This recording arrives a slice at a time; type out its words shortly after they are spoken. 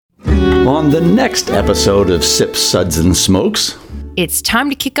On the next episode of Sips, Suds, and Smokes, it's time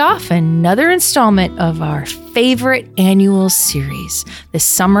to kick off another installment of our favorite annual series, the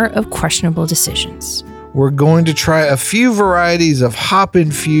Summer of Questionable Decisions. We're going to try a few varieties of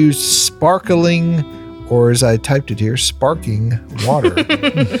hop-infused sparkling, or as I typed it here, sparking water.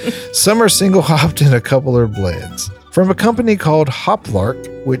 Some are single hopped and a couple are blends. From a company called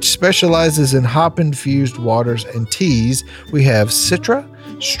Hoplark, which specializes in hop-infused waters and teas, we have Citra,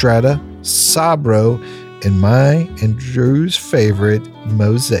 Strata, Sabro, and my and Drew's favorite,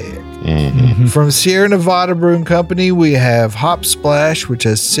 Mosaic. From Sierra Nevada Brewing Company, we have Hop Splash, which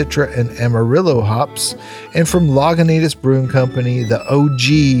has Citra and Amarillo hops. And from Lagunitas Brewing Company, the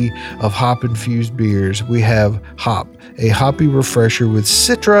OG of hop-infused beers, we have Hop, a hoppy refresher with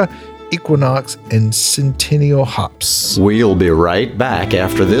Citra, Equinox, and Centennial hops. we'll be right back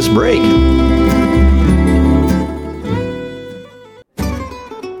after this break.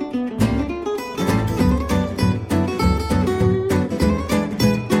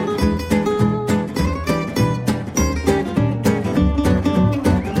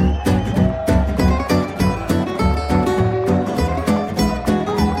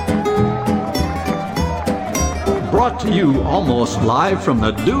 Brought to you almost live from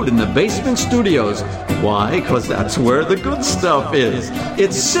the Dude in the Basement Studios. Why? Because that's where the good stuff is.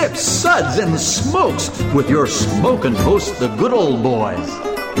 It's Sips, Suds, and Smokes with your smoking hosts, the good old boys.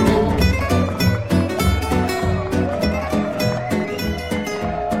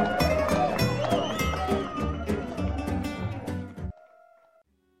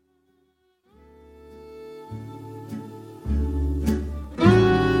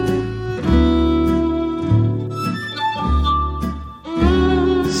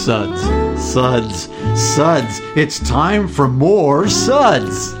 Suds, Suds, Suds. It's time for more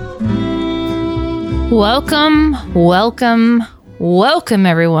Suds. Welcome,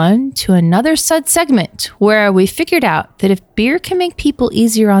 everyone, to another Sud segment where we figured out that if beer can make people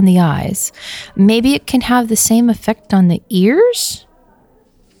easier on the eyes, maybe it can have the same effect on the ears?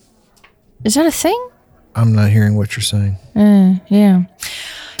 Is that a thing? I'm not hearing what you're saying. Yeah.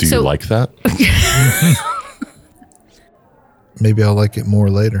 Do you like that? Maybe I'll like it more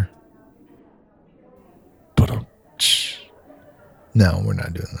later. But No, we're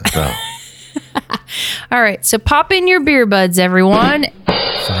not doing that. no. All right, so pop in your beer buds, everyone,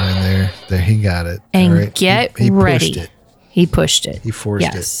 Fine there. There, he got it. and All right. get he ready. Pushed it. He pushed it. He forced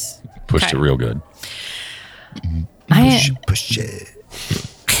yes. Pushed Okay. it real good. Push it.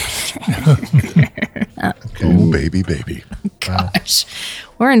 Ooh, baby. Gosh,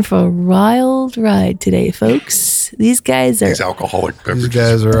 we're in for a wild ride today, folks. These guys are These alcoholic These beverages.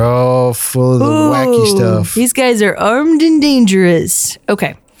 guys are all full of the wacky stuff. These guys are armed and dangerous.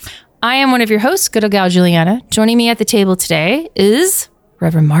 Okay. I am one of your hosts, Good Old Gal Juliana. Joining me at the table today is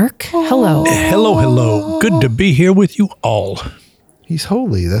Reverend Mark. Hello. Hello. Good to be here with you all. He's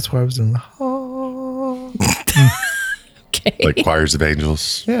holy. That's why I was in the Okay. Like choirs of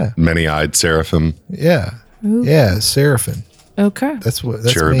angels. Yeah. Many-eyed seraphim. Yeah. Yeah, seraphim. Okay. That's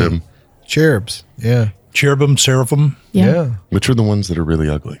Cherubim. me. Cherubs. Yeah. Cherubim, seraphim. Yeah. Which are the ones that are really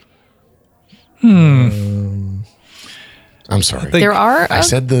ugly? I'm sorry. There are. I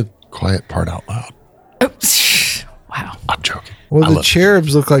said the quiet part out loud. Wow. I'm joking. Well, I the love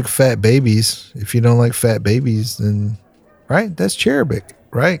cherubs look like fat babies. If you don't like fat babies, then, right? That's cherubic,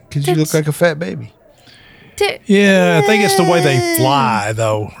 right? Because you look like a fat baby. Yeah, I think it's the way they fly,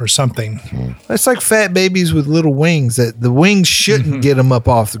 though, or something. That's like fat babies with little wings that the wings shouldn't get them up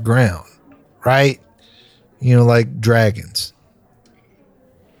off the ground, right? You know, like dragons.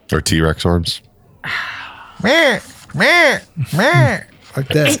 Or T-Rex arms. Meh, meh, meh. Like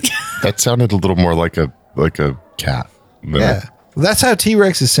that. That sounded a little more like a cat. Yeah. Well, that's how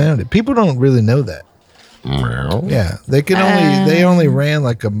T-Rexes sounded. People don't really know that. Meow. Yeah. They only ran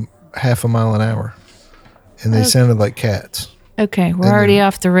like a half a mile an hour. And they sounded like cats. Okay. We're already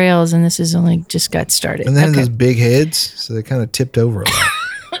off the rails, and this has only just got started. And then okay. those big heads, so they kind of tipped over a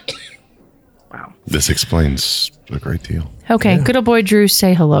lot. Wow. This explains a great deal. Okay. Good old boy Drew,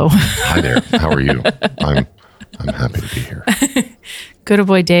 say hello. Hi there. How are you? I'm happy to be here. Good old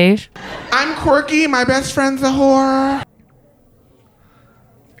boy Dave. I'm quirky. My best friend's a whore.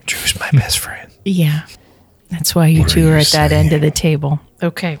 Drew's my best friend. Yeah. That's why you two are at that end of the table.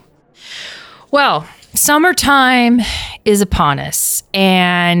 Okay. Well, summertime is upon us,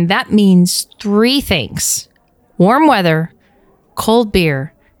 and that means three things: warm weather, cold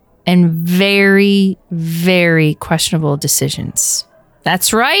beer, and very, very questionable decisions.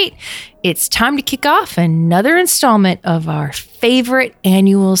 That's right. It's time to kick off another installment of our favorite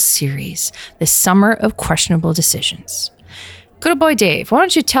annual series, the Summer of Questionable Decisions. Good old boy Dave, why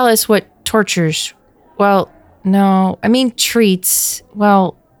don't you tell us what tortures. Well, no, I mean treats.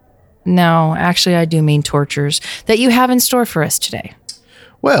 Well, no, actually, I do mean tortures that you have in store for us today.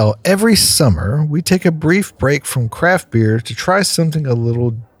 Well, every summer, we take a brief break from craft beer to try something a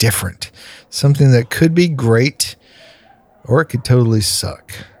little different. Something that could be great, or it could totally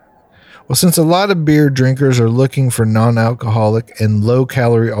suck. Well, since a lot of beer drinkers are looking for non-alcoholic and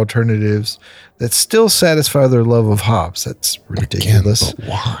low-calorie alternatives that still satisfy their love of hops, that's ridiculous. Again, but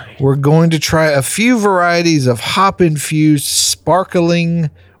why? We're going to try a few varieties of hop-infused sparkling,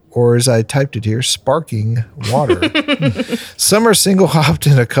 or as I typed it here, sparking water. Some are single hopped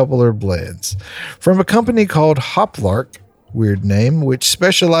and a couple are blends. From a company called Hoplark, weird name, which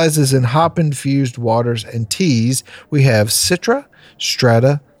specializes in hop-infused waters and teas, we have Citra,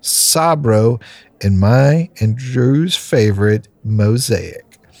 Strata, Sabro, and my and Drew's favorite, Mosaic.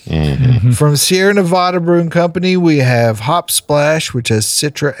 From Sierra Nevada Brewing Company, we have Hop Splash, which has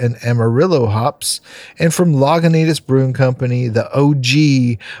Citra and Amarillo hops. And from Lagunitas Brewing Company, the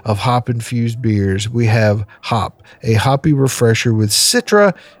OG of hop-infused beers, we have Hop, a hoppy refresher with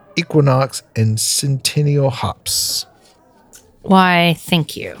Citra, Equinox, and Centennial hops. Why,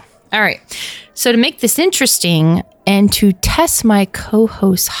 thank you. All right. So to make this interesting and to test my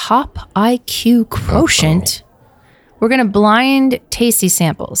co-host Hop IQ quotient, we're going to blind taste these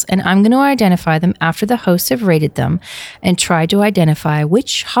samples, and I'm going to identify them after the hosts have rated them and try to identify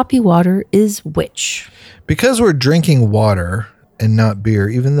which hoppy water is which. Because we're drinking water and not beer,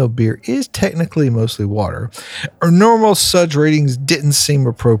 even though beer is technically mostly water, our normal Suds ratings didn't seem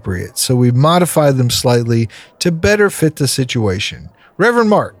appropriate, so we modified them slightly to better fit the situation. Reverend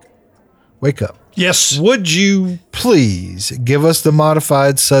Mark, wake up. Yes. Would you please give us the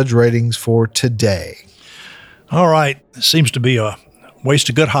modified Suds ratings for today? All right. Seems to be a waste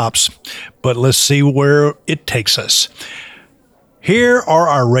of good hops, but let's see where it takes us. Here are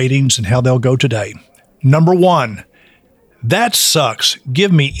our ratings and how they'll go today. Number 1, that sucks.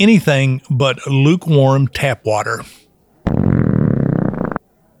 Give me anything but lukewarm tap water.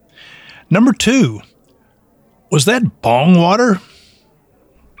 Number 2, was that bong water?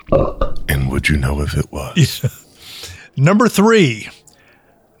 And would you know if it was? Number 3,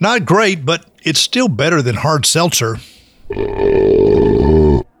 not great, but it's still better than hard seltzer.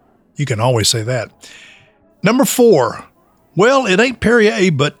 You can always say that. Number 4, well, it ain't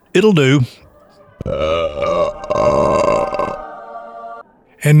Perrier, but it'll do.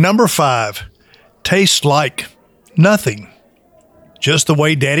 And number 5, tastes like nothing. Just the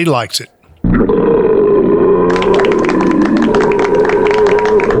way Daddy likes it.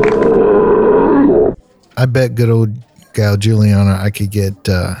 I bet good old gal Juliana, I could get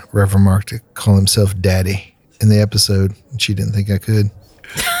Reverend Mark to call himself Daddy in the episode, and she didn't think I could.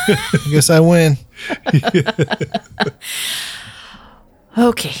 I guess I win.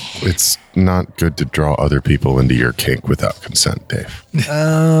 Okay. It's not good to draw other people into your kink without consent, Dave.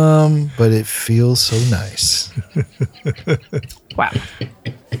 But it feels so nice. Wow.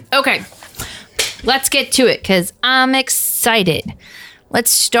 Okay. Let's get to it because I'm excited. Let's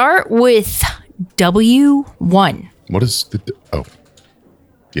start with W1. What is the... Oh.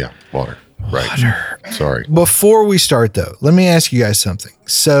 Yeah, water. Right. Water. Sorry. Before we start, though, let me ask you guys something.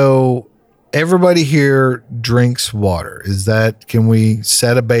 So everybody here drinks water. Can we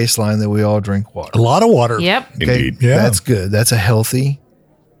set a baseline that we all drink water? A lot of water. Yep. Okay, Indeed. Yeah. That's good. That's a healthy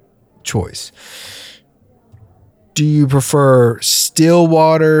choice. Do you prefer still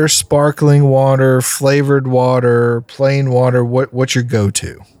water, sparkling water, flavored water, plain water? What's your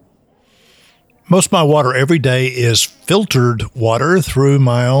go-to? Most of my water every day is filtered water through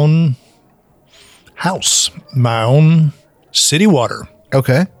my own house, my own city water.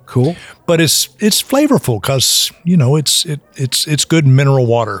 Okay, cool. But it's flavorful because it's good mineral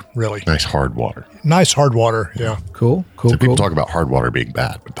water, really. Nice hard water. Nice hard water. Yeah. Cool. So people talk about hard water being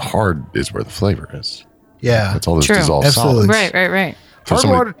bad, but the hard is where the flavor is. Yeah. That's all those True. dissolved Absolutely. solids. Right. So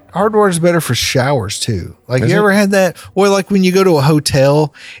Hard water is better for showers too. Like, Is you it? ever had that? Or like when you go to a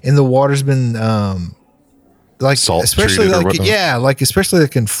hotel and the water's been like, Salt especially treated or like whatnot? especially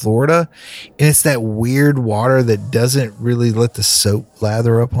like in Florida, and it's that weird water that doesn't really let the soap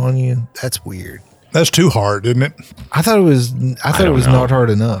lather up on you. That's weird. That's too hard, isn't it? I thought it was don't know. not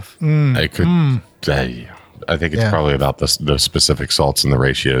hard enough. I could. I think it's Yeah. probably about the specific salts and the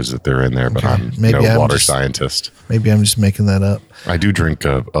ratios that they're in there, but I'm Maybe no I'm water just- scientist. Maybe I'm just making that up. I do drink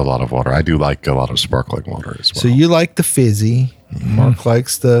a lot of water. I do like a lot of sparkling water as well. So you like the fizzy. Mark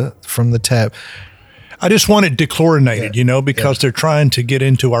likes the from the tap. I just want it dechlorinated, because they're trying to get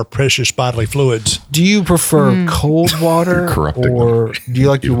into our precious bodily fluids. Do you prefer cold water, You're corrupting or them. do you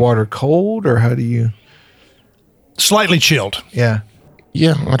like your water cold, or how do you? Slightly chilled. Yeah.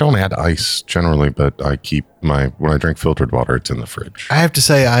 Yeah, I don't add ice generally, but I keep when I drink filtered water, it's in the fridge. I have to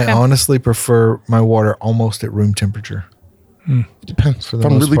say, I honestly prefer my water almost at room temperature. It depends. For If the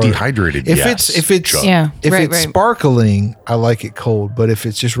I'm most really part. dehydrated, If yes, it's Chuck. Yeah. if right, it's right. sparkling, I like it cold. But if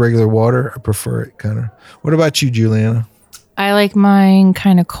it's just regular water, I prefer it kind of. What about you, Juliana? I like mine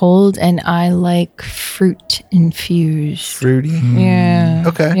kind of cold, and I like fruit infused. Fruity. Yeah.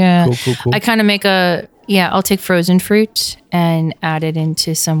 Okay. Yeah. Cool. I kind of make I'll take frozen fruit and add it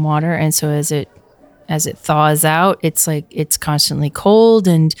into some water. And so as it thaws out, it's like it's constantly cold.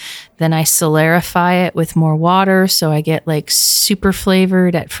 And then I solarify it with more water. So I get like super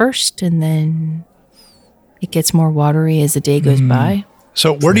flavored at first, and then it gets more watery as the day goes by.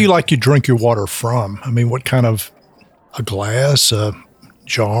 So where do you like to drink your water from? I mean, what kind of a glass, a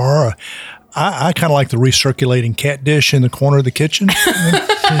jar? I kind of like the recirculating cat dish in the corner of the kitchen.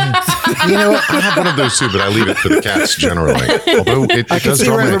 You know what? I have one of those too, but I leave it for the cats generally. Although it I can does see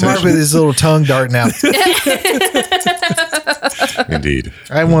draw my Reverend Mark with attention. his little tongue darting out. Indeed.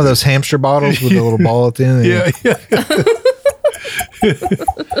 I have one of those hamster bottles with a little ball at the end. Yeah.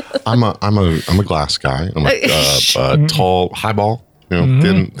 I'm a glass guy. I'm a tall highball,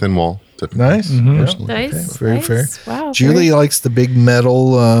 thin wall. Nice. Personally. Nice. Very nice. fair. Wow. Julie likes the big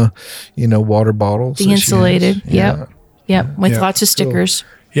metal, water bottles. The that she insulated. has. Yeah. Yep. With Yeah. lots of stickers.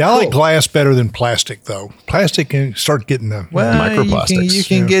 Yeah, I like glass better than plastic, though. Plastic can start getting the Well, Microplastics.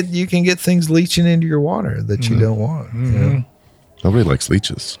 you can get things leaching into your water that you don't want. Yeah. Nobody likes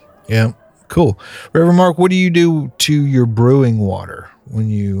leeches. Yeah. Cool. Reverend Mark, what do you do to your brewing water when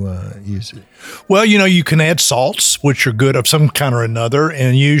you use it? Well, you can add salts, which are good of some kind or another,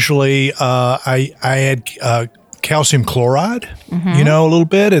 and usually I add calcium chloride, a little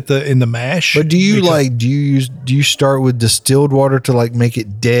bit in the mash. But do you start with distilled water to like make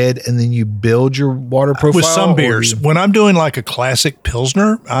it dead, and then you build your water profile with some or beers? you- When I'm doing like a classic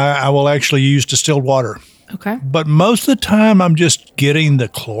Pilsner, I will actually use distilled water. Okay. But most of the time, I'm just getting the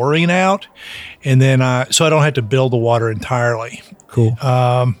chlorine out, and then so I don't have to build the water entirely. Cool.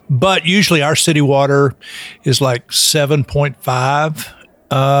 But usually, our city water is like 7.5.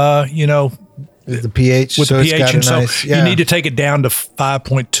 With the pH, With so the it's pH, got a and so nice. you need to take it down to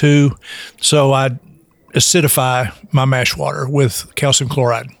 5.2. So I acidify my mash water with calcium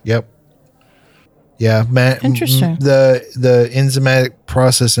chloride. Yep. Yeah, Interesting. The enzymatic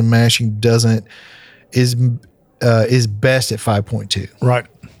process in mashing is best at 5.2 Right.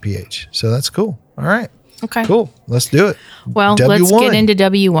 pH. So that's cool. All right. Okay. Cool. Let's do it. Well, let's W1. get into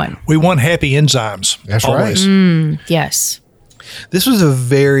W1. We want happy enzymes. That's always. right. Yes. This was a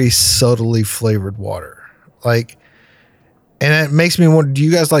very subtly flavored water. And it makes me wonder, do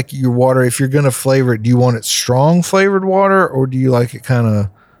you guys like your water, if you're going to flavor it, do you want it strong flavored water, or do you like it kind of,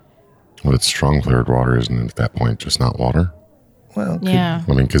 Well, it's strong flavored water, isn't it? At that point, just not water. well, Yeah.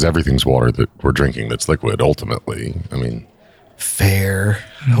 I mean, because everything's water that we're drinking that's liquid. Ultimately, I mean, fair.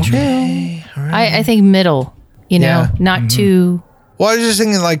 Okay. I think middle, Yeah. not too. Well, I was just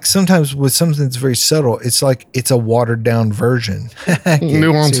thinking, like, sometimes with something that's very subtle, it's like it's a watered down version.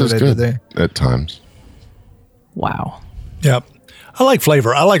 nuance See is what I did good there? at times. Wow. Yep. I like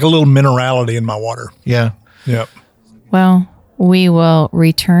flavor. I like a little minerality in my water. Yeah. Yep. Well, we will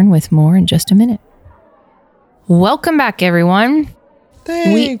return with more in just a minute. Welcome back, everyone.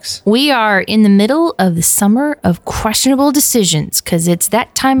 Thanks. We are in the middle of the summer of questionable decisions because it's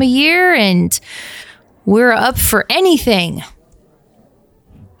that time of year and we're up for anything.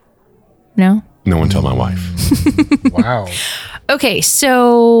 No? No one tell my wife. Wow. Okay,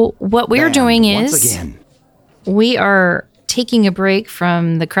 so what we're doing Once is again. we are taking a break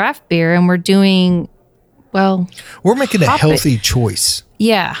from the craft beer and we're doing, well, We're making a Hop it. healthy choice.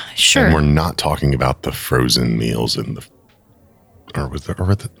 yeah, sure. And we're not talking about the frozen meals in the,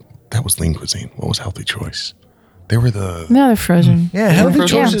 that was Lean Cuisine. What was Healthy Choice? They were the, No, they're frozen. Yeah, healthy Yeah.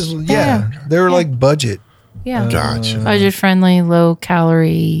 choices. Yeah. Yeah. They were like budget, Yeah. gotcha. Budget friendly, low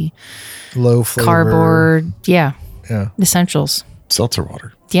calorie, low flavor. cardboard. Yeah. Yeah. Essentials. Seltzer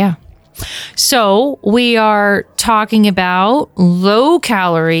water. Yeah. So we are talking about low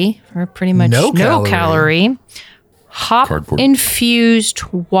calorie, or pretty much No no calorie. calorie, hop Cardboard. infused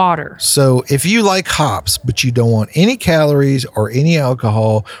water. So if you like hops, but you don't want any calories or any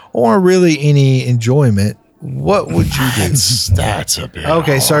alcohol or really any enjoyment, what would you do? That's a bit.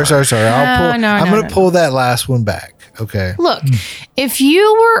 Okay, sorry. I'm going to pull that last one back. Okay. Look, if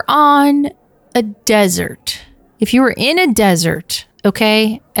you were on a desert, if you were in a desert,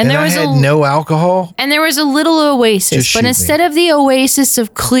 okay, and there I was had a no alcohol. and there was a little oasis, Just shoot but me. instead of the oasis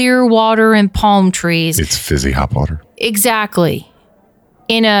of clear water and palm trees, It's fizzy hop water. exactly,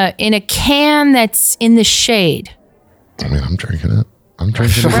 in a can that's in the shade. I mean, I'm drinking it. I'm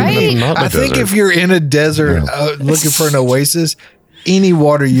drinking Right? nothing not in I the think desert. if you're in a desert looking for an oasis, any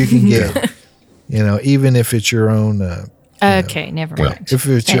water you can get, even if it's your own, Okay, never mind. if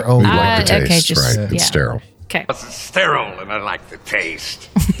it's your own we water. like the okay, taste, just- right? yeah. It's sterile. Okay. Sterile, and I like the taste.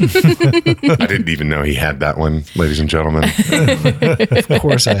 I didn't even know he had that one, ladies and gentlemen. Of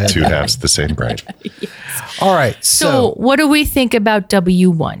course I had. Two halves of the same brain. All right. So, what do we think about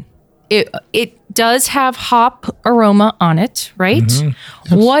W1? It does have hop aroma on it, right?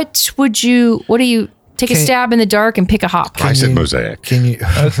 Mm-hmm. What do you take a stab in the dark and pick a hop? I said mosaic. Can you?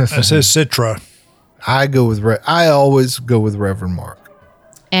 It says Citra. I always go with Reverend Mark.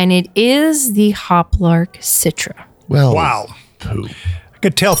 And it is the Hoplark Citra. Well, Wow. poo. I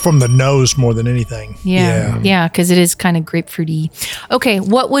could tell from the nose more than anything. Yeah, because it is kind of grapefruity. Okay,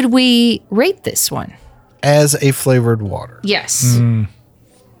 what would we rate this one? As a flavored water. Yes.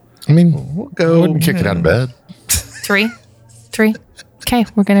 I mean, We'll go. I wouldn't kick it out of bed. 3? Okay,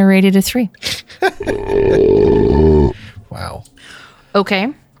 we're going to rate it a 3. Wow.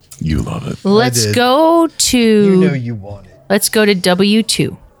 Okay, You love it. let's did. go to You want it. let's go to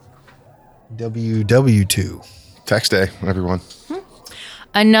W2. WW2. Tax day, everyone.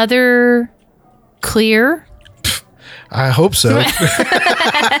 Another clear, I hope so.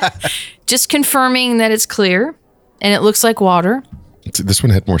 just confirming that it's clear and it looks like water. This one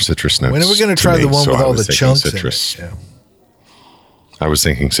had more citrus notes. When are we going to try me, the one so with I all was the thinking chunks citrus. in it? I was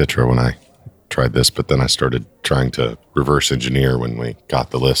thinking Citra when I tried this, but then I started trying to reverse engineer when we got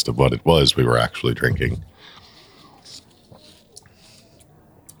the list of what it was we were actually drinking.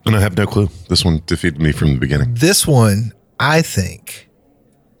 And I have no clue. This one defeated me from the beginning. This one, I think,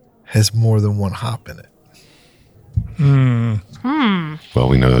 has more than one hop in it. Well,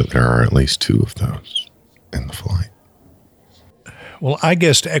 we know that there are at least 2 of those in the flight. Well, I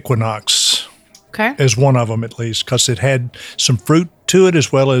guessed Equinox Okay. as one of them at least because it had some fruit to it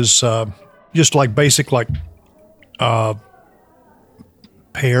as well as just like basic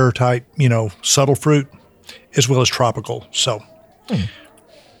pear type, subtle fruit as well as tropical. So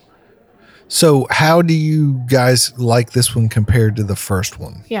So, how do you guys like this one compared to the first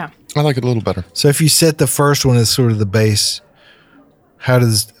one? Yeah. I like it a little better. So, if you set the first one as sort of the base, how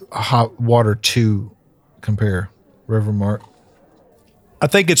does hot water 2 compare, Reverend Mark? I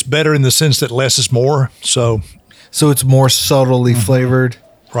think it's better in the sense that less is more. So, So, it's more subtly flavored,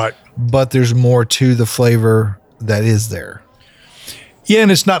 right. but there's more to the flavor that is there. Yeah, and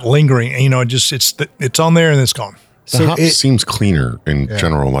it's not lingering. It's on there and it's gone. The So hops it- seems cleaner in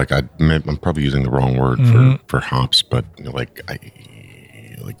general. Like I'm probably using the wrong word for hops, but like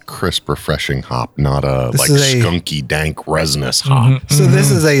crisp, refreshing hop, not a This like is a- skunky, dank, resinous hop. So,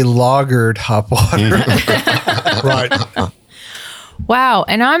 this is a lagered hop water. Right. Wow,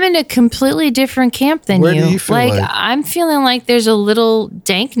 and I'm in a completely different camp than Where you. do you feel like? I'm feeling like there's a little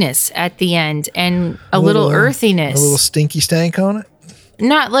dankness at the end and a little earthiness. A little stinky stank on it.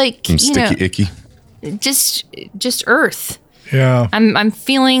 Not like, Some sticky, icky. just earth. Yeah. I'm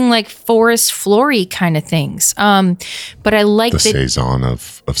feeling like forest flory kind of things. But I like The that. saison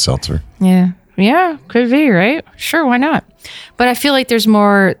of seltzer. Yeah, could be, right? Sure, why not? But I feel like there's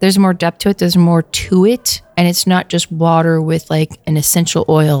more depth to it. There's more to it, and it's not just water with like an essential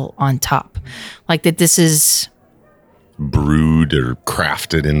oil on top. Like that this is Brewed or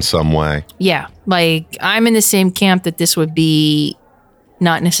crafted in some way. yeah, like I'm in the same camp that this would be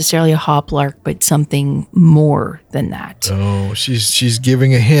not necessarily a hoplark, but something more than that. Oh, she's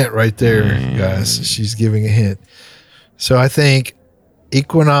giving a hint right there, guys. She's giving a hint. So I think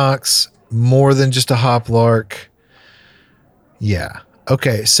Equinox more than just a hoplark. Yeah.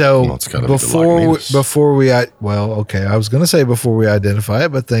 Okay. So Well, it's gotta be the before we Lagunitas. I was gonna say before we identify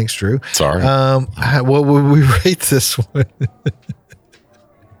it, but thanks, Drew. Sorry. What would we rate this one?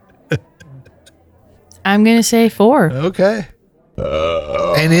 I'm gonna say 4. Okay.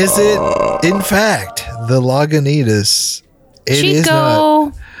 And is it in fact the Lagunitas? It is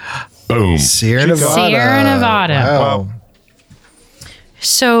not. Chico. Boom. Sierra Nevada. Sierra Nevada. Wow.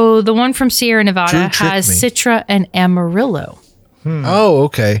 So the one from Sierra Nevada Drew tricked has me. Citra and Amarillo. Oh,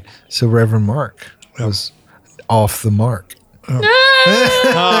 okay. So Reverend Mark was off the mark. And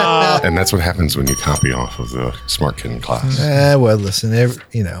that's what happens when you copy off of the Smart Kid class. Well, listen,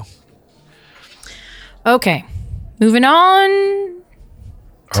 Okay, moving on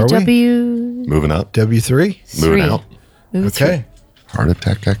to Are we? W3. Moving up, W3? moving out. Okay. Heart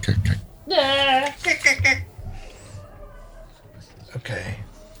attack. Okay.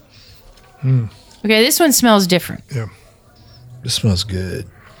 Okay, this one smells different. Yeah. This smells good.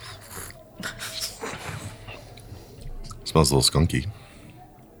 Smells a little skunky.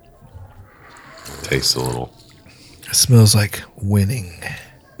 Tastes a little It smells like winning.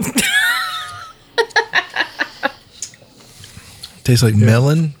 Tastes like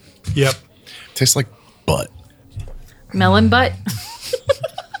melon. Yep. Tastes like butt. Melon butt.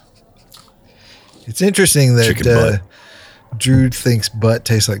 It's interesting Chicken that butt. Drew thinks butt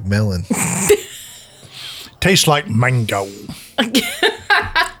tastes like melon. Tastes like mango.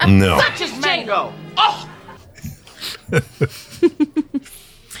 No.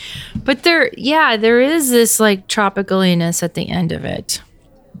 But there is this like tropicaliness at the end of it.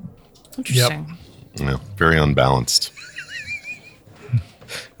 Interesting. No. Very unbalanced.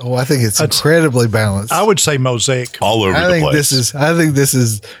 Oh, I think it's incredibly balanced. I would say mosaic. All over I the think place. I think this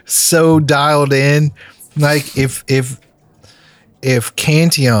is so dialed in. Like if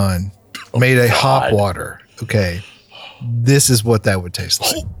Cantillon made a hop water, okay, this is what that would taste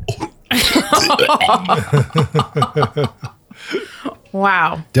like.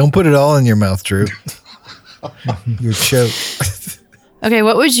 Wow. Don't put it all in your mouth, Drew. You're choked. Okay,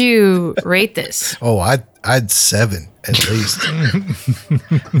 what would you rate this? Oh, I'd 7 at least,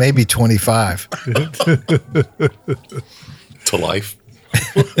 maybe 25. To life.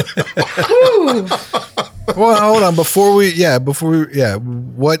 Well, hold on. Before we,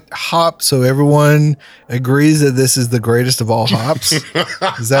 what hop? So everyone agrees that this is the greatest of all hops.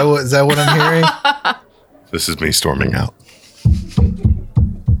 Is that what I'm hearing? This is me storming out.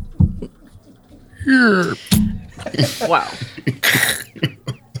 Wow.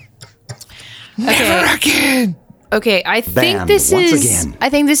 Never again. Okay, I think Banned this once is again. I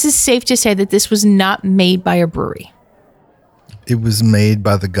think this is safe to say that this was not made by a brewery. It was made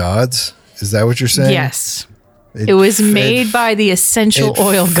by the gods. Is that what you're saying? Yes. It was made by the essential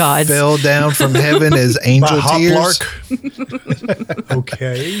oil gods. Fell down from heaven as By angel tears. Hoplark.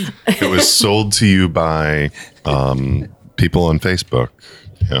 Okay. It was sold to you by people on Facebook.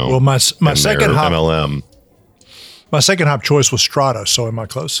 You know, Well, my and second their hop MLM. my second hop choice was Strata. So am I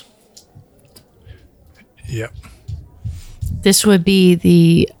close? Yep. This would be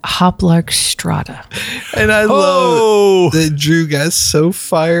the Hoplark Strata. And I Oh, love that Drew got so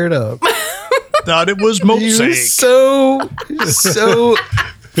fired up. thought it was He mosaic. was so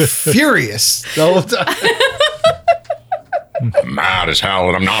furious the whole time. I'm mad as hell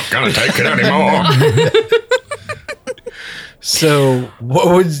and I'm not going to take it anymore. So what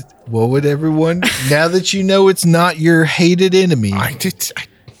would everyone, now that you know it's not your hated enemy,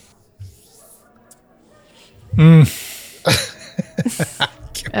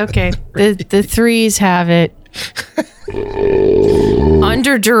 Okay. The threes have it.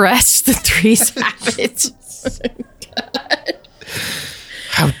 Under duress, the threes have it.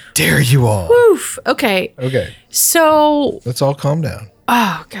 how dare you all? Oof. Okay. Okay, So, let's all calm down.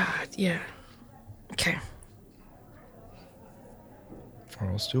 oh God, yeah. Okay.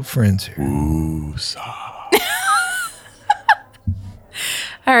 We're all still friends here.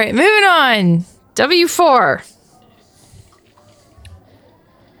 All right, moving on. W4.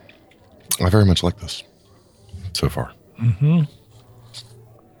 I very much like this so far. Mm-hmm.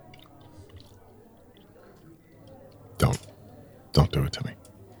 Don't do it to me.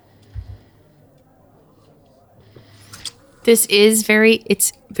 This is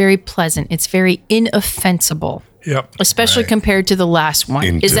it's very pleasant. It's very inoffensible, Yep. especially compared to the last one.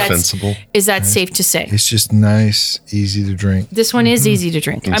 Indefensible? Is that safe to say? It's just nice, easy to drink. This one is easy to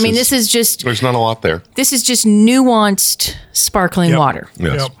drink. I mean, this is just There's not a lot there. nuanced sparkling Yep. water.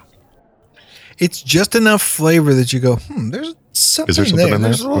 Yes. Yep. It's just enough flavor that you go, there's something, Is there something there. in there?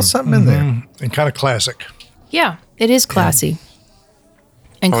 There's a little something in there. And kind of classic. Yeah, it is classy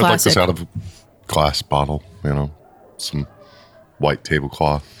and I would like classic. this out of a glass bottle, some white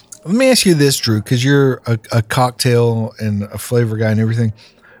tablecloth. Let me ask you this, Drew, because you're a cocktail and a flavor guy and everything.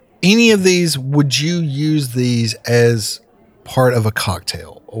 Any of these, would you use these as part of a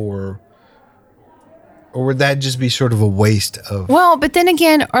cocktail, or would that just be sort of a waste of? Well, but then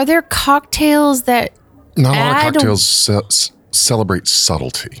again, are there cocktails that? Not a lot of Add- cocktails celebrate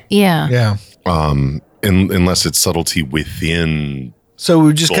subtlety, Yeah. Yeah. unless it's subtlety within. So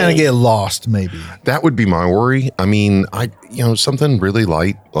we just kind of Bold. get lost, maybe. That would be my worry. I mean, something really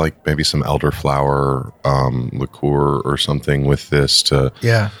light, like maybe some elderflower liqueur or something with this to,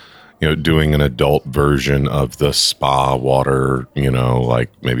 Yeah. doing an adult version of the spa water, like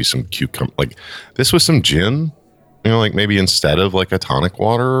maybe some cucumber, like this with some gin, like maybe instead of like a tonic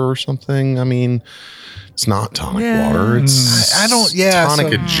water or something. I mean, it's not tonic water. It's I don't- yeah,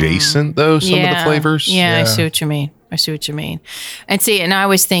 tonic so- adjacent though. Some of the flavors. Yeah, I Yeah. see what you mean. And I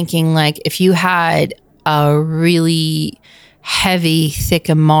was thinking like if you had a really heavy, thick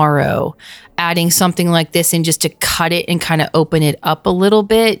Amaro, adding something like this and just to cut it and kind of open it up a little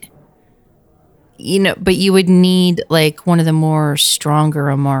bit, but you would need like one of the more stronger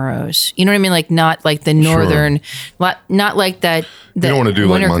Amaros. You know what I mean? Like not like the northern, not like that. You don't want to do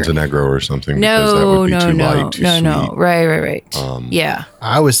like Montenegro or something. Because that would be too light, too sweet. Right. Yeah.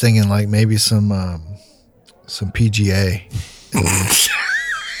 I was thinking like maybe some PGA.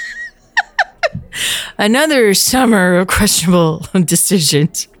 Another summer of questionable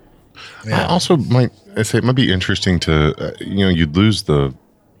decisions. Yeah. I also I say it might be interesting to, you'd lose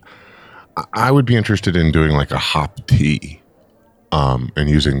I would be interested in doing like a hop tea, and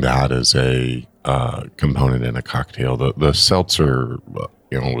using that as a component in a cocktail. The seltzer,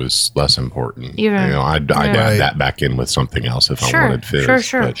 was less important. Yeah. I'd add that back in with something else if I wanted fizz.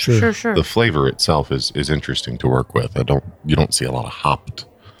 Sure. The flavor itself is interesting to work with. You don't see a lot of hopped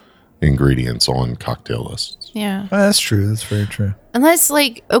ingredients on cocktail lists. Yeah. Oh, that's true. That's very true. Unless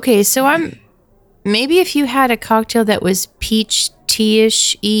so maybe if you had a cocktail that was peach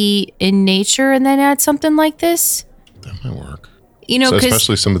tea-ish-y in nature and then add something like this. That might work. So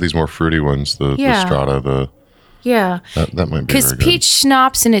especially some of these more fruity ones, the Strata, that might be because peach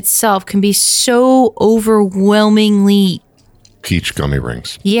schnapps in itself can be so overwhelmingly peach gummy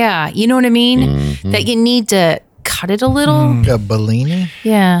rings. Yeah, you know what I mean? Mm-hmm. That you need to cut it a little. A Bellini?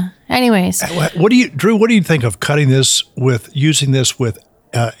 Yeah. Anyways. Drew, what do you think of using this with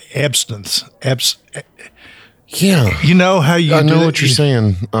absinthe? Yeah. You know how you I know what you're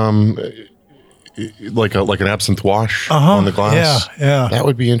saying. Like an absinthe wash on the glass. Yeah. That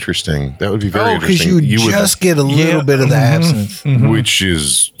would be interesting. That would be very interesting. Because you just get a little bit of the absinthe. Mm-hmm. Which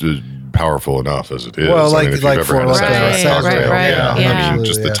is powerful enough as it is. Well, if you've ever had a cocktail. Right. I mean,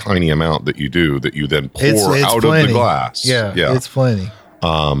 just the tiny amount that you do that you then pour it's out plenty. of the glass. Yeah, it's plenty.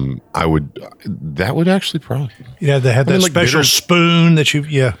 That would actually probably. Yeah, they have that special bitters, spoon that you.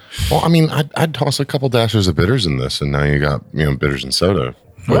 Yeah. Well, I mean, I'd toss a couple dashes of bitters in this, and now you got bitters and soda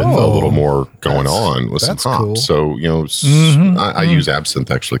with a little more going on with some hops. Cool. So I use absinthe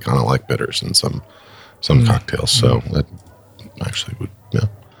actually kind of like bitters in some cocktails. So that actually would. Yeah.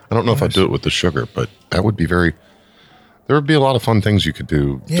 I don't know if I'd do it with the sugar, but that would be there would be a lot of fun things you could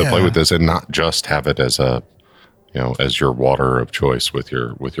do to play with this, and not just have it as as your water of choice with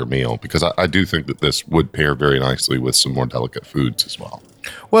your meal, because I do think that this would pair very nicely with some more delicate foods as well.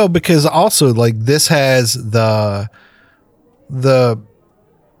 Well, because also like this has the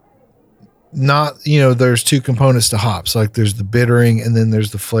not, there's two components to hops. Like there's the bittering and then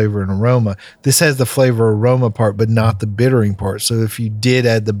there's the flavor and aroma. This has the flavor aroma part, but not the bittering part. So if you did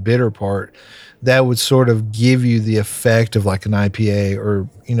add the bitter part, that would sort of give you the effect of like an IPA or,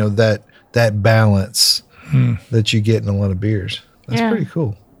 that balance that you get in a lot of beers. That's pretty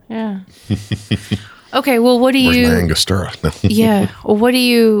cool. Yeah. Okay. Well, what do Where's you? my Angostura? Yeah. Well, what do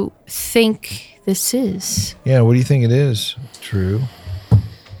you think this is? Yeah. What do you think it is? Drew?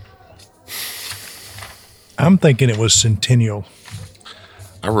 I'm thinking it was Centennial.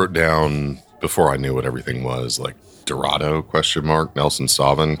 I wrote down before I knew what everything was, like Dorado ? Nelson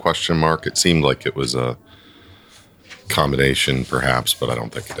Sauvin ? It seemed like it was a combination, perhaps, but I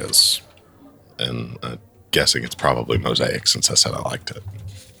don't think it is. And guessing it's probably Mosaic, since I said I liked it.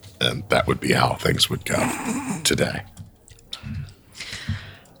 And that would be how things would go today.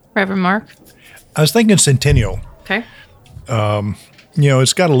 Reverend Mark? I was thinking Centennial. Okay.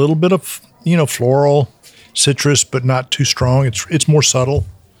 It's got a little bit of, floral, citrus, but not too strong. It's more subtle.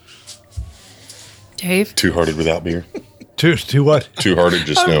 Dave? Two-Hearted without beer? To what? Two-Hearted,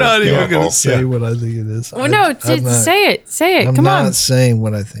 just I'm no not even going to alcohol. say what I think it is. Well, no, say it. Say it. I'm Come on. I'm not saying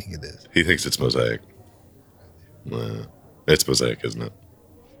what I think it is. He thinks it's Mosaic. It's Mosaic, isn't it?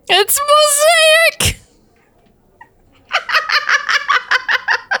 It's Mosaic!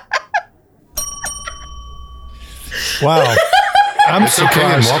 Wow. I'm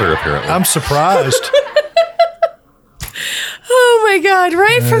surprised. Water, apparently. I'm surprised. Oh my God.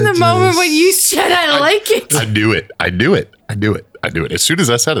 Right from the moment when you said I like it. I do it. As soon as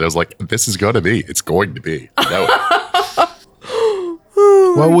I said it, I was like, this is going to be. It's going to be.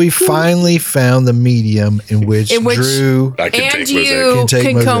 Well, we finally found the medium in which Drew and you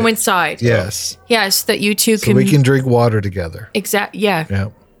can coincide. Yes. Yes, that you two so we can drink water together. Exactly. Yeah. Yeah.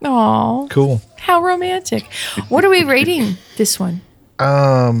 Aw. Cool. How romantic. What are we rating this one?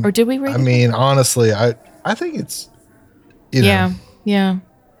 Or did we rate it? I mean, honestly, I think it's, Yeah.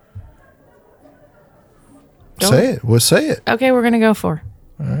 Say it. We'll say it. Okay, we're going to go for.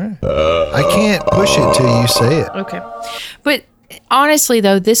 All right. I can't push it till you say it. Okay. But honestly,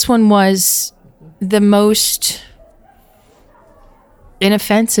 though, this one was the most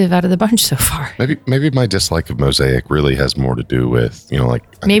inoffensive out of the bunch so far. Maybe my dislike of Mosaic really has more to do with, like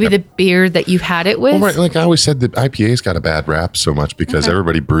Maybe the beer that you had it with. Well, right, like I always said, that IPA's got a bad rap so much because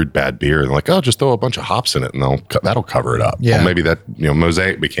everybody brewed bad beer and like, oh, just throw a bunch of hops in it and that'll cover it up. Yeah. Well, maybe that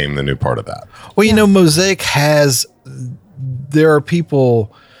Mosaic became the new part of that. Well, Mosaic there are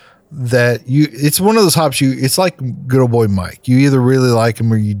people that it's one of those hops it's like good old boy Mike. You either really like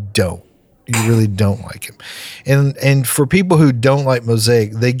him or you don't. You really don't like him. And for people who don't like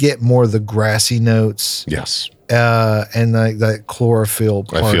Mosaic, they get more of the grassy notes. Yes. And like that chlorophyll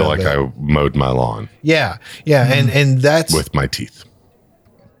part. I feel like I mowed my lawn. Yeah. Yeah. And that's with my teeth.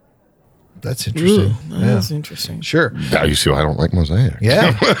 That's interesting. That's interesting. Sure. Now you see why I don't like Mosaic.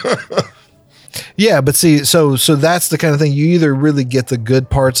 Yeah. Yeah, but see, so that's the kind of thing. You either really get the good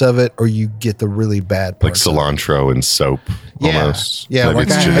parts of it or you get the really bad Like parts. cilantro and soap almost. Yeah, Maybe like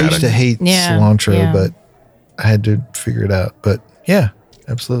it's I genetic. used to hate cilantro, but I had to figure it out. But yeah,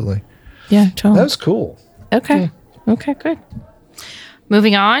 absolutely. Yeah, totally. That was cool. Okay. Okay, good.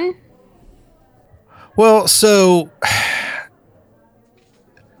 Moving on. Well, so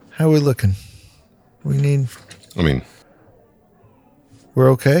how are we looking? We're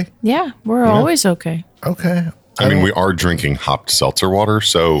okay? Yeah, we're always okay. Okay. We are drinking hopped seltzer water,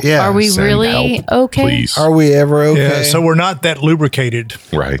 so Yeah. Are we send really help, okay? please. Are we ever okay? Yeah, so we're not that lubricated.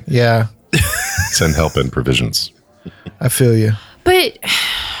 Right. Yeah, Send help and provisions. I feel you. But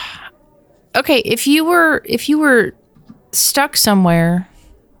okay, if you were stuck somewhere,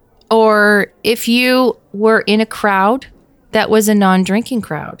 or if you were in a crowd that was a non-drinking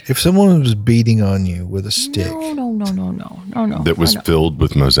crowd. If someone was beating on you with a stick. No. That was filled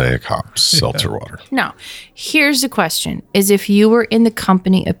with Mosaic hops, seltzer water. No. Here's the question, is if you were in the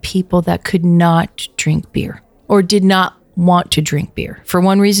company of people that could not drink beer or did not want to drink beer for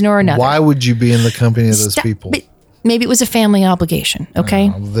one reason or another. Why would you be in the company of those people? But maybe it was a family obligation,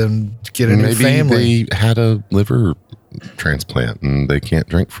 okay? Then get a new Maybe family. they had a liver transplant and they can't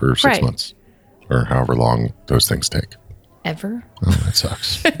drink for 6 Right. months or however long those things take. Ever? Oh, that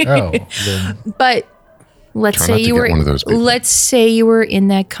sucks. Oh, then But let's Try say not to you get were one of those people. let's say you were in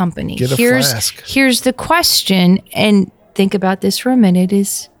that company. Get a here's flask. here's the question, and think about this for a minute,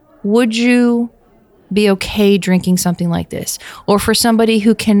 is would you be okay drinking something like this? Or for somebody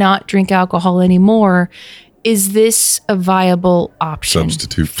who cannot drink alcohol anymore, is this a viable option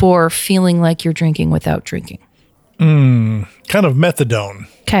Substitute. for feeling like you're drinking without drinking? Kind of methadone.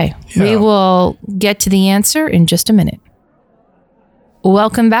 Okay, Yeah. we will get to the answer in just a minute.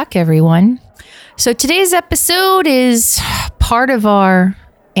 Welcome back, everyone. So today's episode is part of our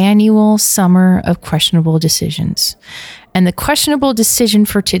annual summer of questionable decisions. And the questionable decision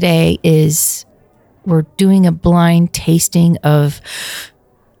for today is we're doing a blind tasting of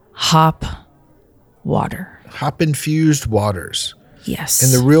hop water. hop infused waters. Yes.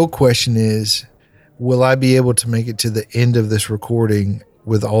 And the real question is, will I be able to make it to the end of this recording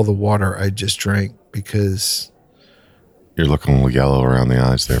with all the water I just drank? Because You're looking a little yellow around the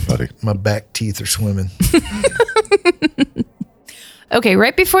eyes there, buddy. my back teeth are swimming. Okay,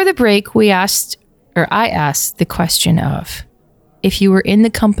 right before the break, I asked the question of if you were in the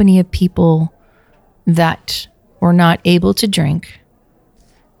company of people that were not able to drink,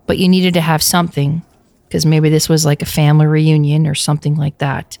 but you needed to have something, because maybe this was like a family reunion or something like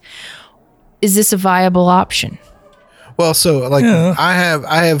that. Is this a viable option? Well, so like I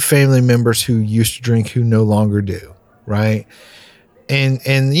have family members who used to drink who no longer do, right? And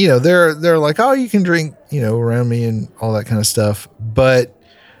they're like, oh, you can drink, around me and all that kind of stuff. But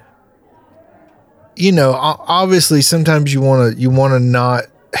obviously sometimes you want to not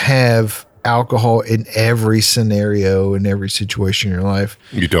have alcohol in every scenario, in every situation in your life.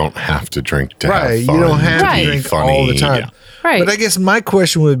 You don't have to drink to Right. have fun. You don't have Right. to drink funny. all the time. Yeah. Right. But I guess my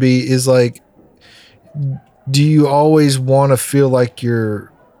question would be is like, do you always want to feel like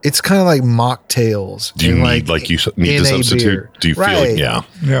it's kind of like mocktails. Do you and need you need in to a substitute? beer. Do you feel Right. yeah?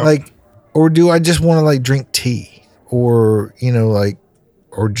 Yeah. Like, or do I just want to like drink tea or,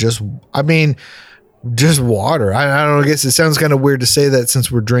 or just water. I don't know. I guess it sounds kind of weird to say that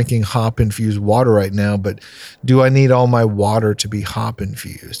since we're drinking hop infused water right now, but do I need all my water to be hop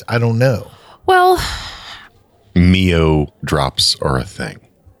infused? I don't know. Well, Mio drops are a thing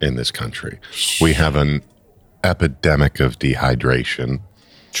in this country. We have an epidemic of dehydration.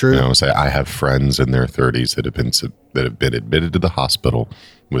 True. Say I have friends in their 30s that have been admitted to the hospital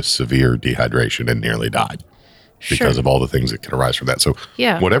with severe dehydration and nearly died because of all the things that can arise from that. So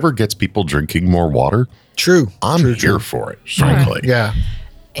Yeah. whatever gets people drinking more water, True. I'm here for it, frankly. Yeah.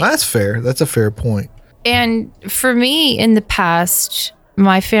 That's fair. That's a fair point. and for me in the past,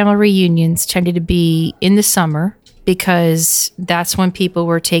 my family reunions tended to be in the summer because that's when people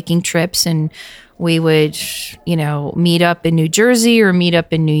were taking trips, and we would, meet up in New Jersey or meet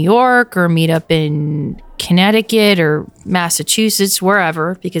up in New York or meet up in Connecticut or Massachusetts,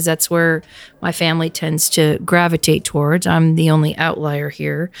 wherever, because that's where my family tends to gravitate towards. I'm the only outlier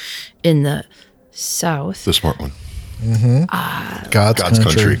here in the South. The smart one. God's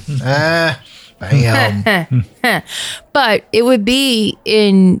country. Bam. But it would be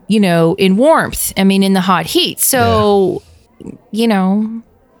in warmth. I mean, in the hot heat. So,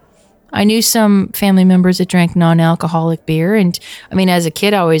 I knew some family members that drank non-alcoholic beer. And I mean, as a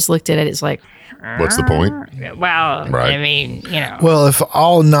kid, I always looked at it as like, What's the point? well, Right. I mean, Well, if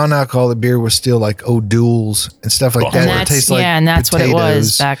all non-alcoholic beer was still like O'Doul's and stuff like that, and it that's, tastes like and that's what it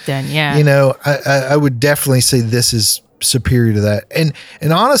was potatoes, back then. Yeah. I would definitely say this is superior to that. And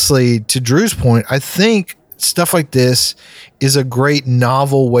honestly, to Drew's point, I think stuff like this is a great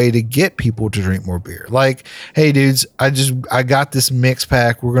novel way to get people to drink more beer. Like, hey dudes, I got this mix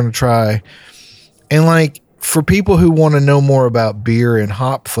pack we're going to try. And like for people who want to know more about beer and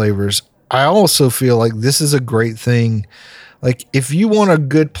hop flavors, I also feel like this is a great thing. Like if you want a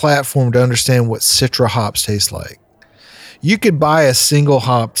good platform to understand what Citra hops taste like, you could buy a single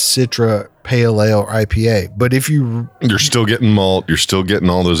hopped Citra Pale Ale or IPA, but if you're still getting malt, you're still getting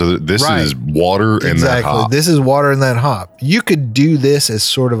all those other. This Right. is water and that hop. This is water and that hop. You could do this as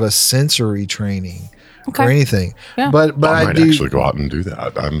sort of a sensory training Okay. or anything. Yeah. But I I might do actually go out and do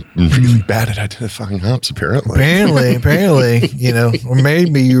that. I'm really bad at identifying hops, apparently. apparently, or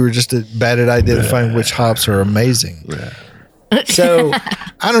maybe you were just bad at identifying which hops are amazing. So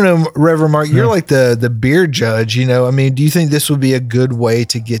I don't know, Reverend Mark, you're like the beer judge, I mean, do you think this would be a good way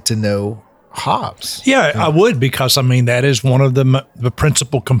to get to know hops? Yeah, I would, because I mean that is one of the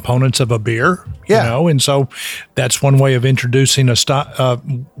principal components of a beer. Yeah. And so that's one way of introducing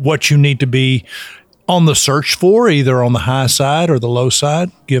what you need to be on the search for, either on the high side or the low side,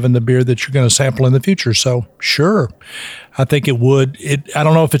 given the beer that you're going to sample in the future. So sure, I think it would. I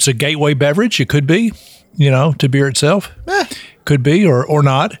don't know if it's a gateway beverage. It could be, to beer itself. Could be or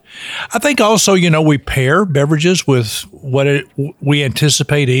not. I think also, we pair beverages with what we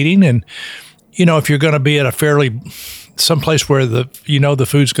anticipate eating. And, if you're going to be at someplace where the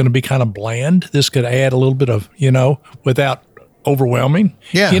food's going to be kind of bland, this could add a little bit of, without overwhelming.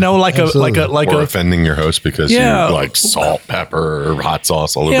 Yeah, like absolutely. Or offending your host because you like salt, pepper, or hot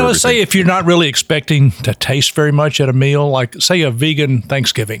sauce all over everything. Let's say if you're not really expecting to taste very much at a meal, like say a vegan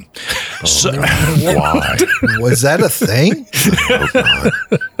Thanksgiving. Why? Was that a thing? Oh, God.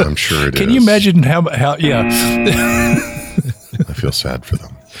 I'm sure it is. Can you imagine how yeah. I feel sad for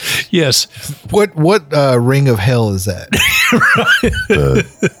them. Yes. What ring of hell is that? The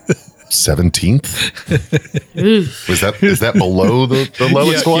 17th? Is that below the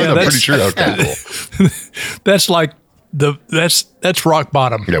lowest one? I'm pretty sure. Okay, cool. That's like that's rock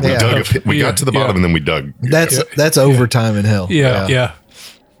bottom. Yeah, we got to the bottom and then we dug. That's overtime in hell. Yeah.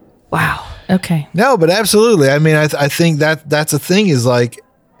 Wow. Okay. No, but absolutely. I mean, I think that's a thing is like,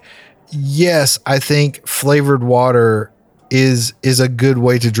 yes, I think flavored water is a good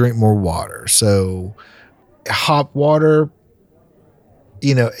way to drink more water. So hop water,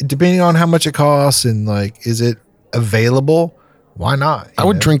 depending on how much it costs and like, is it available? Why not? I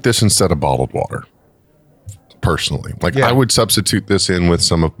would drink this instead of bottled water. Personally, I would substitute this in with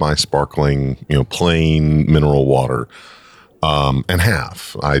some of my sparkling, plain mineral water. And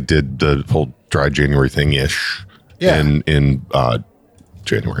I did the whole dry January thing ish in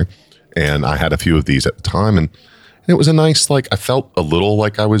January. And I had a few of these at the time. And it was a nice, I felt a little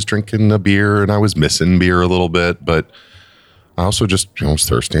like I was drinking a beer and I was missing beer a little bit. But I also just was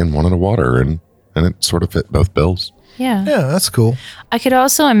thirsty and wanted a water. And it sort of fit both bills. Yeah. Yeah, that's cool. I could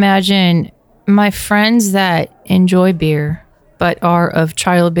also imagine my friends that enjoy beer but are of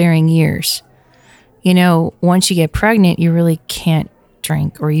childbearing years. Once you get pregnant, you really can't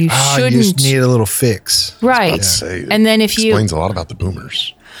drink, or you shouldn't. You just need a little fix. Right. And then if explains a lot about the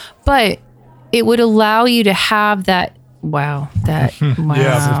boomers. But it would allow you to have that. Wow.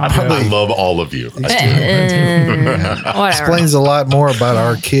 I love all of you. Whatever. Explains a lot more about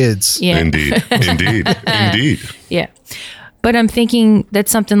our kids. Yeah. Indeed. Yeah. But I'm thinking that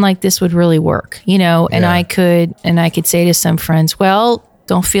something like this would really work, and I could say to some friends, well,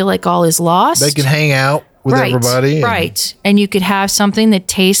 don't feel like all is lost. They can hang out with everybody. Right. And you could have something that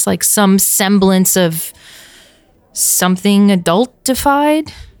tastes like some semblance of something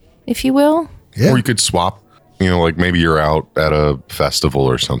adultified, if you will. Yeah. Or you could swap, maybe you're out at a festival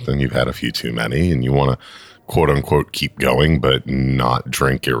or something. You've had a few too many and you want to quote unquote keep going, but not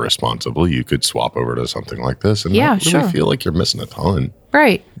drink irresponsibly, you could swap over to something like this and Yeah, not really sure. feel like you're missing a ton.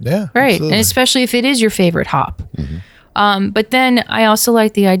 Right. Yeah. Right. absolutely. And especially if it is your favorite hop. But then I also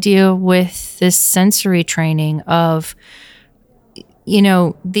like the idea with this sensory training of,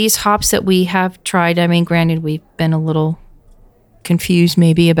 these hops that we have tried. I mean, granted, we've been a little confused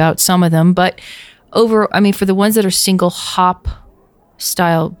maybe about some of them, but for the ones that are single hop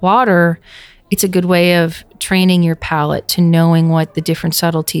style water, it's a good way of training your palate to knowing what the different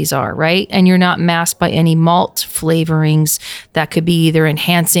subtleties are, right? And you're not masked by any malt flavorings that could be either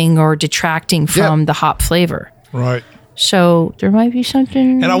enhancing or detracting from the hop flavor. Right. So there might be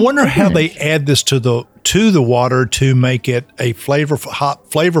something. And I wonder how they add this to the water to make it a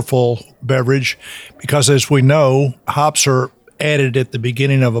flavorful beverage, because as we know, hops are added at the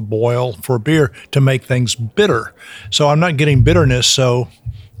beginning of a boil for beer to make things bitter. So I'm not getting bitterness. So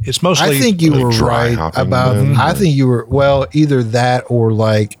it's mostly. I think you were dry right hopping about. then, I or- think you were either that or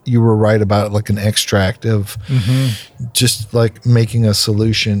like you were right about like an extract of just like making a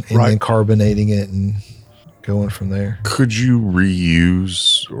solution and then Right. carbonating it and going from there. Could you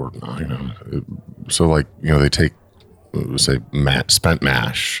reuse or so like they take say spent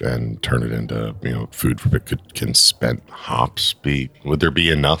mash and turn it into food for can spent hops would there be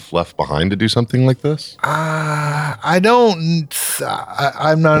enough left behind to do something like this? I don't.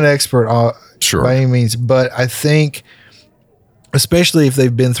 I'm not an expert Sure. by any means, but I think, especially if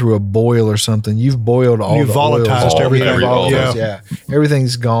they've been through a boil or something, you've boiled all You've the oils. volatilized everything. All Yeah. those, yeah,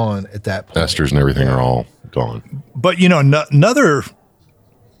 everything's gone at that point. Esters and everything are all gone. But another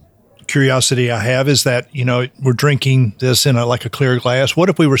curiosity I have is that we're drinking this in a clear glass. What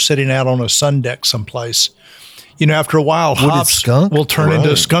if we were sitting out on a sun deck someplace? After a while, it hops skunk? will turn into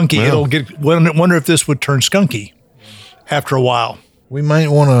Right. skunky. Yeah. It'll get. Wonder if this would turn skunky after a while. We might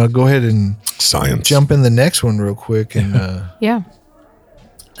want to go ahead and Science. jump in the next one real quick. And Yeah.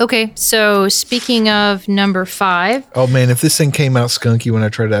 Okay. So speaking of number 5, oh man, if this thing came out skunky when I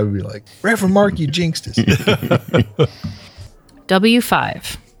tried it, I would be like, Reverend Mark, you jinxed us.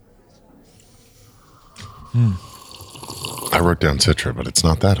 W5. I wrote down Citra, but it's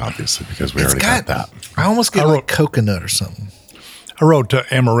not that obviously because we already got that. I almost get I like wrote- coconut or something. I wrote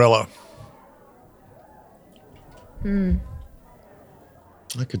Amarillo. I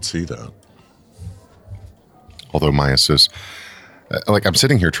could see that. Although my I'm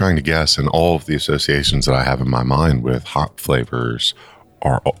sitting here trying to guess, and all of the associations that I have in my mind with hop flavors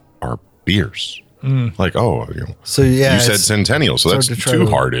are beers. Like, So yeah, you said it's- Centennial, so it's that's hard to try to-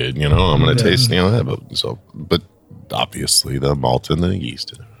 two-hearted. I'm going to taste, that. But obviously the malt and the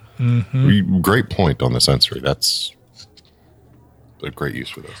yeast. Great point on the sensory. That's a great use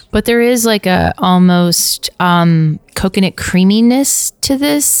for this. But there is like a almost coconut creaminess to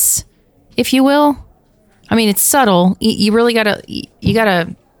this, if you will. I mean, it's subtle. You really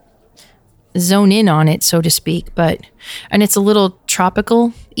gotta zone in on it, so to speak. And it's a little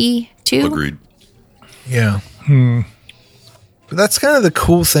tropical-y too. Agreed. Yeah. But that's kind of the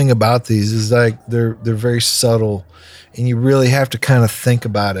cool thing about these is like they're very subtle, and you really have to kind of think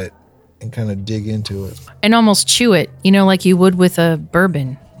about it and kind of dig into it. And almost chew it, like you would with a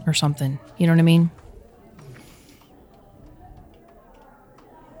bourbon or something. You know what I mean?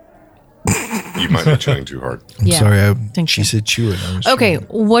 You might be chewing too hard. Yeah. Sorry, Thank she you. said chew it. I was Okay, chewing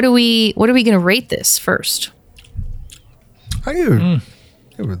what are we going to rate this first? it. I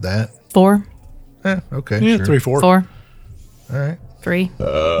give it that. 4? Okay. Yeah, sure. 3, 4. 4? All right. 3?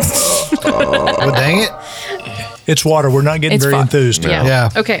 Well, dang it. It's water. We're not getting It's very fun. enthused. Yeah. Yeah.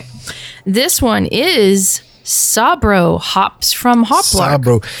 Okay. This one is Sabro hops from Hoplark.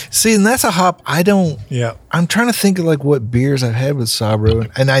 Sabro. See, and that's a hop I don't. Yeah. I'm trying to think of like what beers I've had with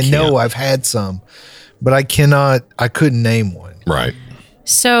Sabro, and I know I've had some, but I couldn't name one. Right.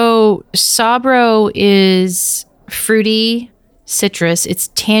 So Sabro is fruity citrus. It's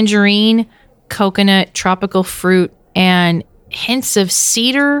tangerine, coconut, tropical fruit, and hints of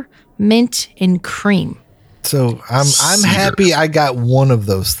cedar, mint, and cream. So I'm Cedar. happy I got one of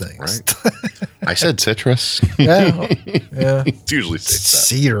those things. Right. I said citrus. Yeah. Yeah. It's usually safe.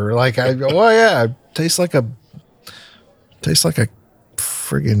 Cedar. Like it tastes like a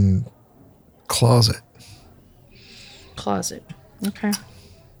friggin' closet Closet. Okay.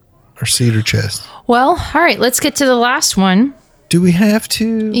 or cedar chest. Well, all right, let's get to the last one. Do we have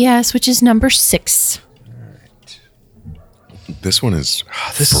to? Yes, which is number 6. This one is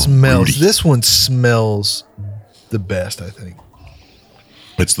This one smells the best, I think.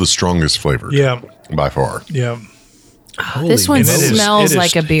 It's the strongest flavor. Yeah. By far. Yeah. This one And it is- smells it is-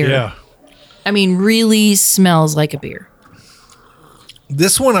 like a beer. Yeah. I mean, really smells like a beer.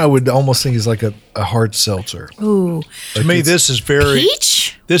 This one I would almost think is like a hard seltzer. Ooh. To me, this is very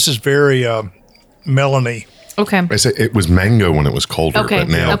Peach? melony. Okay. I say it was mango when it was colder, Okay, but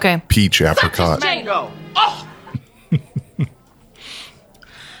now okay. peach, apricot. Mango.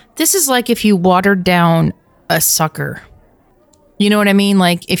 This is like if you watered down a sucker. You know what I mean?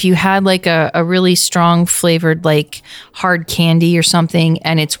 Like if you had like a really strong flavored like hard candy or something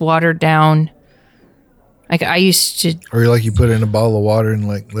and it's watered down. Like I used to. Or like you put it in a bottle of water and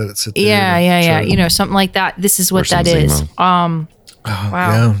like let it sit there. Yeah. You know, something like that. This is what Or some that is. Zima. Wow.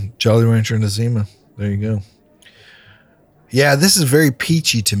 Yeah, Jolly Rancher and a Zima. There you go. Yeah, this is very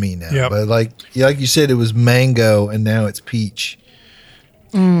peachy to me now. Yep. But like you said, it was mango and now it's peach.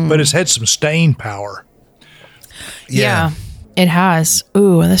 But it's had some staying power. Yeah. It has.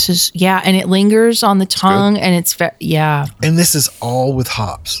 Ooh, this is, and it lingers on the tongue and it's, And this is all with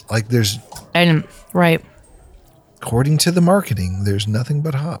hops. Like there's, right. according to the marketing, there's nothing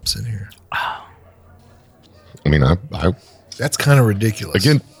but hops in here. I mean, I That's kind of ridiculous.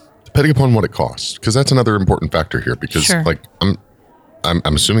 again, depending upon what it costs, because that's another important factor here. Because Sure. like I'm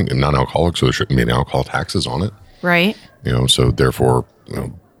assuming non-alcoholic, so there shouldn't be any alcohol taxes on it. Right. You know, so therefore, you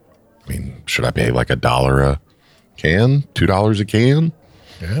know, I mean, should I pay like $1 a can, $2 a can?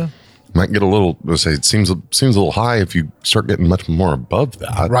 Yeah. Might get a little. Let's say it seems a little high if you start getting much more above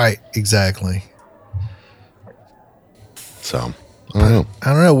that. Right. Exactly. So I don't know.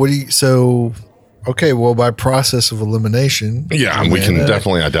 I don't know. Okay, well, by process of elimination. Yeah, we can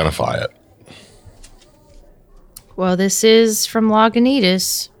definitely identify it. Well, this is from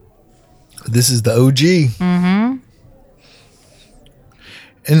Lagunitas. This is the OG. Mm-hmm.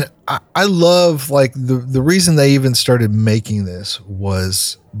 And I love, like, the reason they even started making this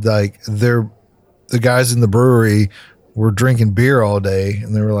was, like, the guys in the brewery were drinking beer all day,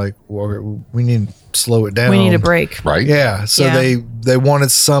 and they were like, well, we need to slow it down. We need a break. Right? Yeah. So Yeah. they wanted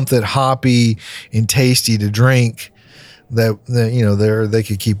something hoppy and tasty to drink that you know, they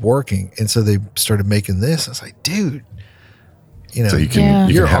could keep working. And so they started making this. I was like, dude, you know, So you can Yeah.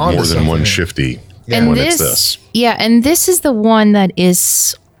 you You're can have onto more than one something. shifty And when this, it's this. and this is the one that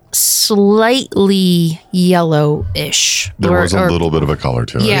is slightly yellowish. There was a or- little bit of a color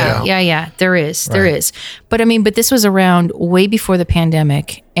to it. Yeah. There is. Right. But I mean, but this was around way before the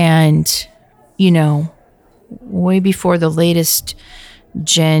pandemic and, you know, way before the latest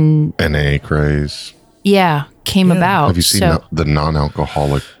gen, NA craze. came about. Have you seen So, the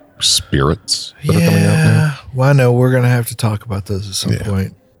non-alcoholic spirits that are coming out now? Well, I know we're gonna have to talk about those at some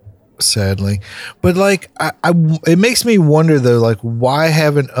point, sadly. But like, it makes me wonder though, like, why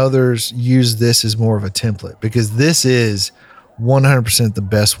haven't others used this as more of a template? Because this is 100% the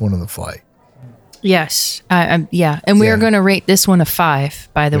best one on the flight. yes. And we are Yeah. going to rate this one a 5,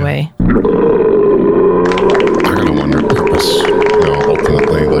 by the way. I gotta wonder purpose. You know,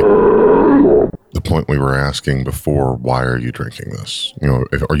 ultimately, like the point we were asking before, why are you drinking this? You know,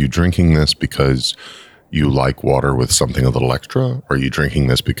 are you drinking this because you like water with something a little extra? Are you drinking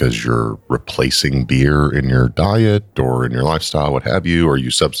this because you're replacing beer in your diet or in your lifestyle, what have you? Are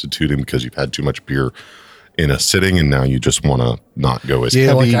you substituting because you've had too much beer in a sitting and now you just want to not go as Yeah,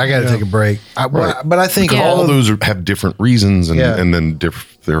 heavy? like I got to take a break. Right. But I think Yeah. all All of those have different reasons and, Yeah. and then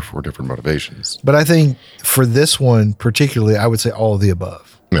therefore different motivations. But I think for this one particularly, I would say all of the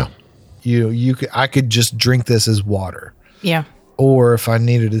above. Yeah. I could just drink this as water, Yeah. or if I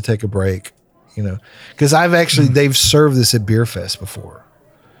needed to take a break, you know, because I've actually they've served this at Beer Fest before,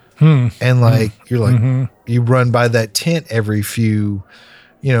 and like you're like you run by that tent every few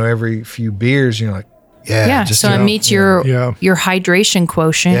beers, and you're like, Yeah. just, So you it know, meets your hydration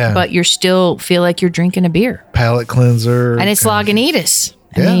quotient, Yeah. but you still feel like you're drinking a beer. palate cleanser, And it's kind of- Lagunitas.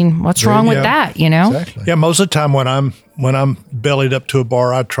 I Yeah. mean, what's There wrong you with go. that, you know? Exactly. Yeah, most of the time when I'm bellied up to a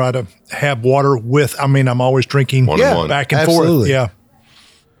bar, I try to have water with. I mean, I'm always drinking One and one. back and Absolutely. forth. Yeah,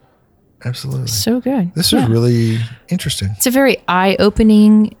 Absolutely. So good. This is really interesting. It's a very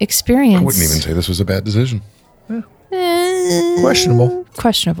eye-opening experience. I wouldn't even say this was a bad decision. Questionable.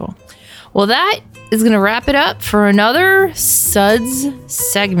 Questionable. Well, that is going to wrap it up for another Suds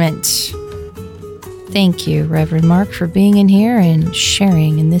segment. Thank you, Reverend Mark, for being in here and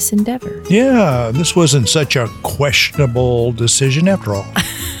sharing in this endeavor. yeah. This wasn't such a questionable decision after all.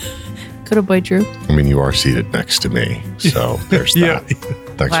 Good old boy, Drew. I mean, you are seated next to me, so there's Yeah. that.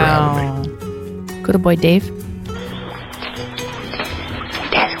 Thanks for having me. Good old boy, Dave.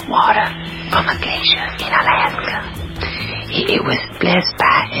 That's water from a glacier in Alaska. It was blessed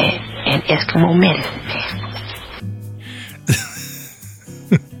by an Eskimo medicine man.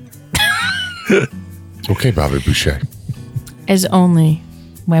 Okay, Bobby Boucher. As only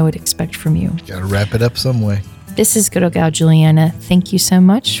I would expect from you. Got to wrap it up some way. This is Good Old Gal Juliana. Thank you so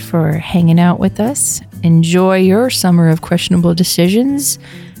much for hanging out with us. Enjoy your summer of questionable decisions,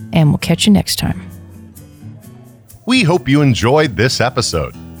 and we'll catch you next time. We hope you enjoyed this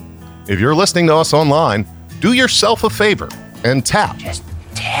episode. If you're listening to us online, do yourself a favor and tap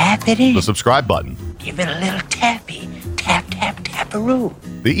Tap it in. the subscribe button. Give it a little tappy. Tap, tap, tap-a-roo.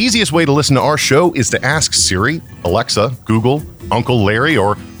 The easiest way to listen to our show is to ask Siri, Alexa, Google, Uncle Larry,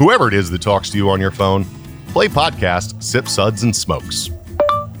 or whoever it is that talks to you on your phone. Play podcast Sip Suds and Smokes.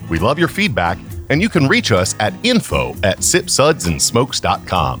 We love your feedback, and you can reach us at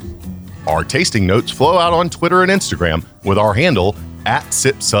info@sipsudsandsmokes.com. Our tasting notes flow out on Twitter and Instagram with our handle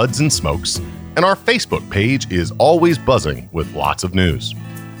 @SipSudsAndSmokes, and our Facebook page is always buzzing with lots of news.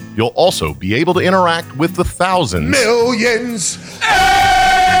 You'll also be able to interact with the thousands Millions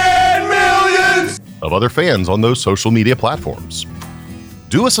and millions of other fans on those social media platforms.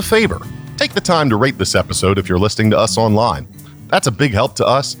 Do us a favor. Take the time to rate this episode if you're listening to us online. That's a big help to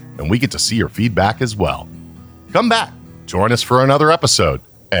us, and we get to see your feedback as well. Come back, join us for another episode,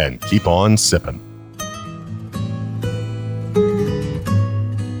 and keep on sipping.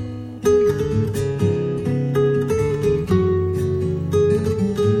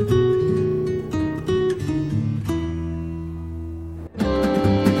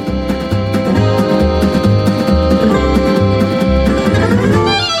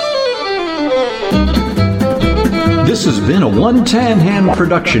 This has been a One Tan Hand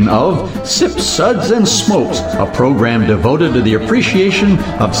production of Sip Suds and Smokes, a program devoted to the appreciation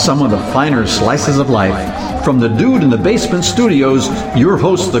of some of the finer slices of life. From the Dude in the Basement Studios, your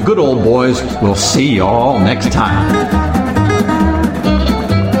hosts, the Good Old Boys, will see y'all next time.